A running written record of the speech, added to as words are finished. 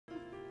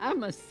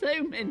I'm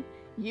assuming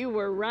you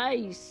were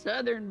raised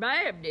Southern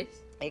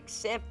Baptist.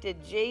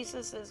 Accepted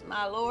Jesus as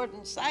my Lord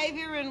and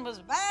Savior and was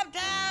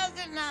baptized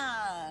at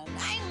 9.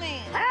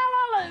 Amen.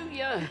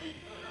 Hallelujah.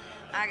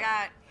 I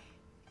got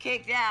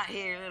kicked out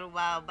here a little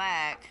while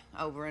back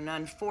over an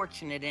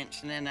unfortunate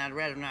incident I'd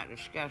rather not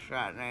discuss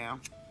right now.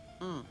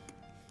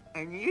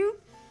 And you?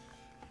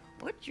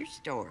 What's your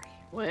story?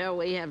 Well,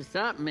 we have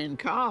something in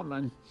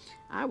common.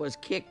 I was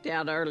kicked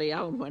out early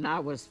on when I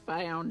was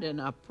found in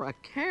a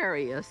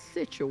precarious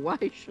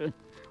situation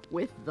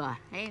with the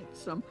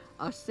handsome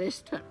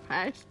assistant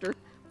pastor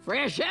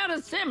fresh out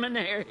of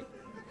seminary.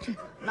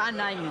 My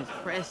name is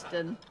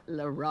Preston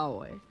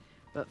Leroy,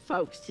 but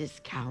folks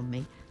just call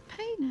me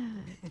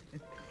Peanut.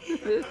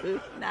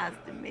 Nice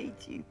to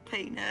meet you,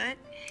 Peanut.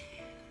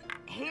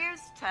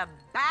 Here's to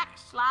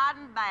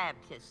backsliding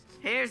Baptists.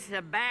 Here's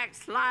to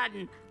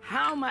backsliding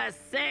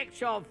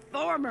homosexual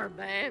former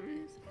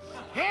Baptists.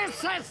 Here's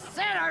to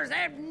sinners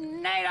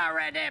in need of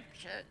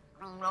redemption.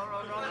 No.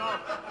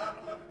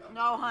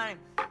 No, honey.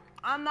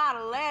 I'm not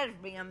a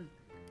lesbian.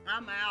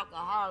 I'm an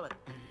alcoholic.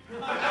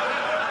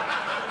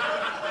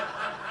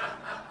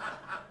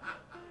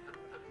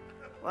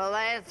 Well,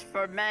 as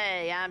for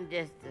me, I'm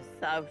just a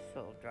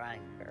social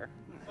drinker.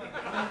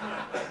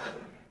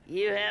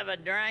 You have a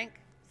drink,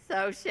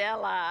 so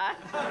shall I.